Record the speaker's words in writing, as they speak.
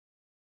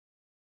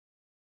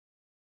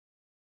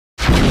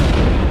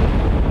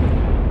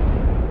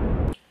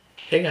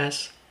Hey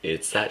guys,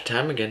 it's that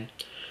time again.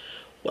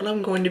 What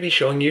I'm going to be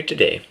showing you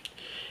today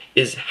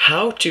is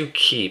how to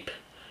keep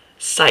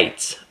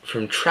sites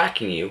from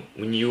tracking you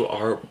when you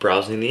are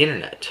browsing the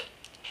internet.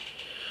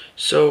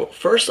 So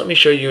first let me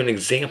show you an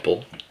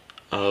example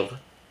of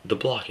the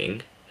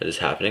blocking that is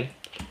happening.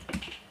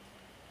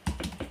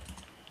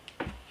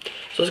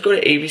 So let's go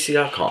to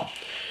abc.com.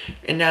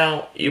 And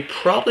now you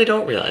probably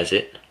don't realize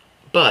it,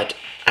 but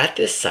at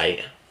this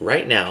site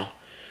right now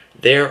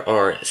there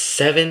are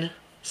 7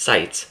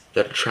 sites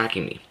that are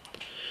tracking me.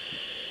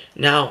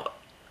 Now,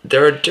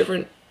 there are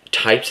different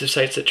types of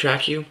sites that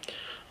track you.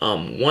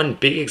 One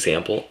big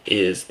example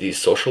is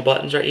these social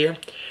buttons right here.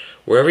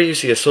 Wherever you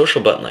see a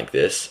social button like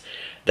this,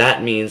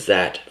 that means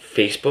that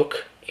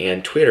Facebook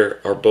and Twitter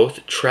are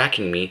both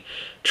tracking me,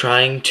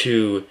 trying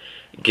to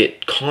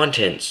get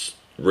contents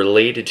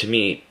related to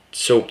me.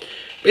 So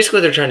basically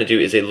what they're trying to do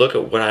is they look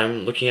at what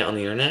I'm looking at on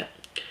the internet,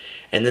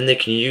 and then they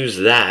can use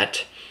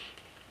that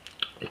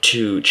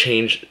to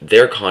change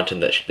their content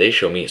that they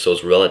show me so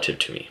it's relative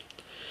to me.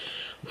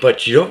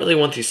 But you don't really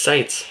want these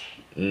sites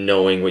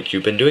knowing what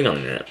you've been doing on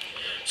the internet.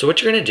 So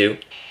what you're going to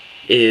do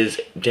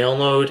is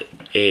download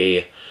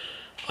a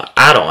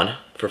add-on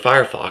for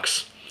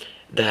Firefox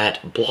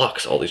that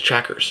blocks all these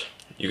trackers.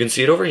 You can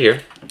see it over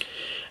here,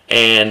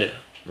 and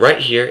right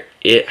here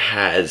it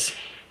has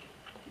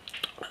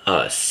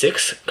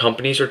 6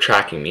 companies are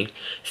tracking me,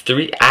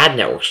 3 ad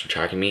networks are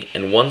tracking me,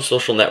 and 1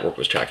 social network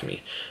was tracking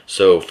me.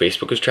 So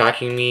Facebook is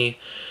tracking me,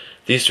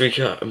 these 3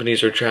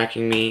 companies are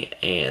tracking me,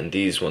 and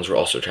these ones were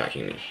also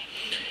tracking me.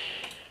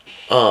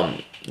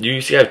 You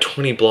see I have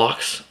 20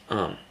 blocks.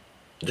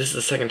 This is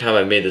the second time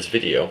I made this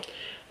video.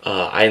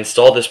 I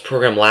installed this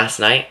program last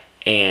night,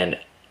 and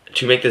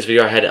to make this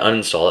video I had to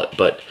uninstall it,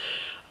 but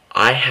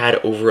I had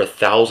over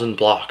 1,000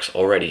 blocks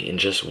already in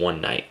just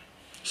one night.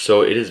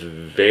 So it is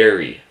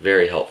very,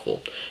 very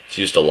helpful. It's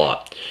used a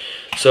lot.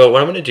 So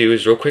what I'm going to do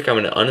is real quick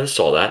I'm going to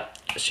uninstall that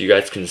so you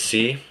guys can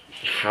see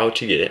how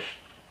to get it.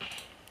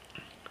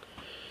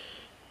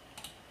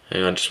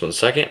 Hang on just one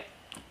second.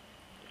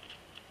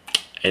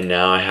 And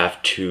now I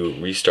have to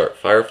restart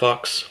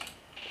Firefox.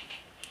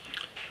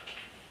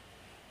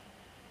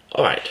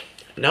 Alright,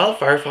 now that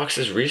Firefox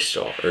is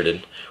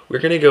restarted, we're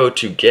going to go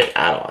to Get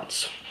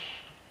Add-ons.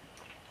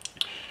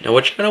 Now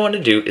what you're going to want to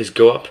do is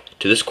go up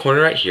to this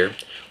corner right here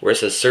where it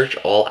says search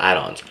all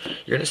add-ons.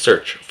 You're going to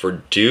search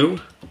for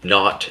Do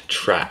Not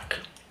Track.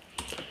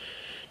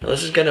 Now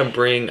this is going to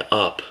bring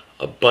up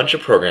a bunch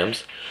of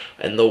programs,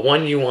 and the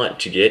one you want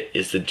to get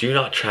is the Do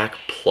Not Track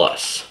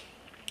Plus.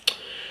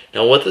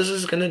 Now what this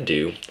is going to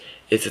do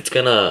is it's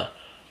going to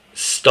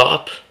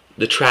stop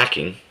the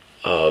tracking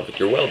of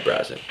your web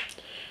browsing.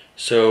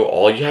 So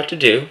all you have to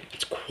do,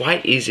 it's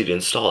quite easy to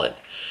install it.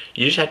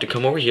 You just have to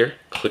come over here,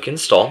 click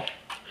install,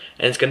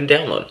 and it's going to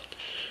download.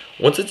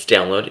 Once it's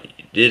downloaded,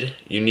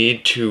 you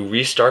need to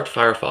restart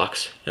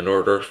Firefox in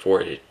order for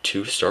it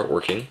to start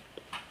working.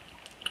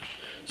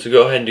 So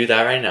go ahead and do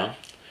that right now.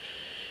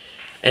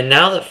 And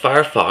now that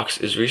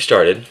Firefox is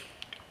restarted,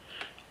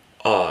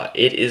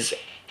 it is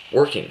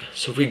working.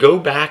 So if we go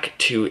back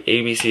to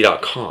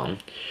abc.com,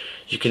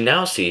 you can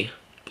now see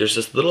there's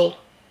this little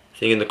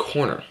thing in the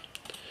corner.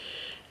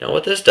 Now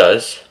what this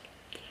does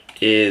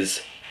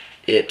is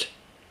it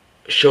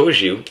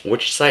shows you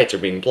which sites are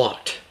being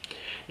blocked.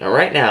 Now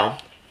right now,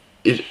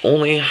 it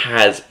only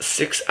has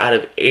 6 out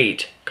of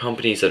 8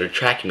 companies that are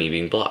tracking me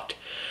being blocked.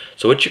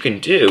 So what you can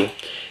do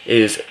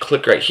is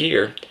click right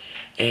here,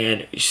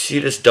 and you see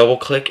this double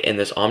click and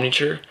this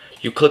Omniture.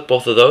 You click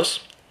both of those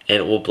and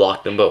it will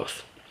block them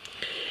both.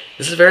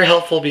 This is very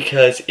helpful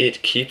because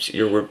it keeps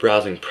your web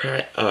browsing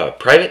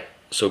private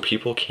so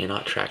people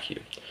cannot track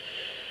you.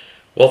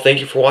 Well,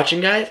 thank you for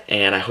watching guys,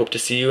 and I hope to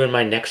see you in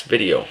my next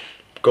video.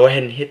 Go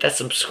ahead and hit that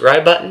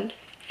subscribe button,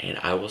 and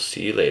I will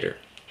see you later.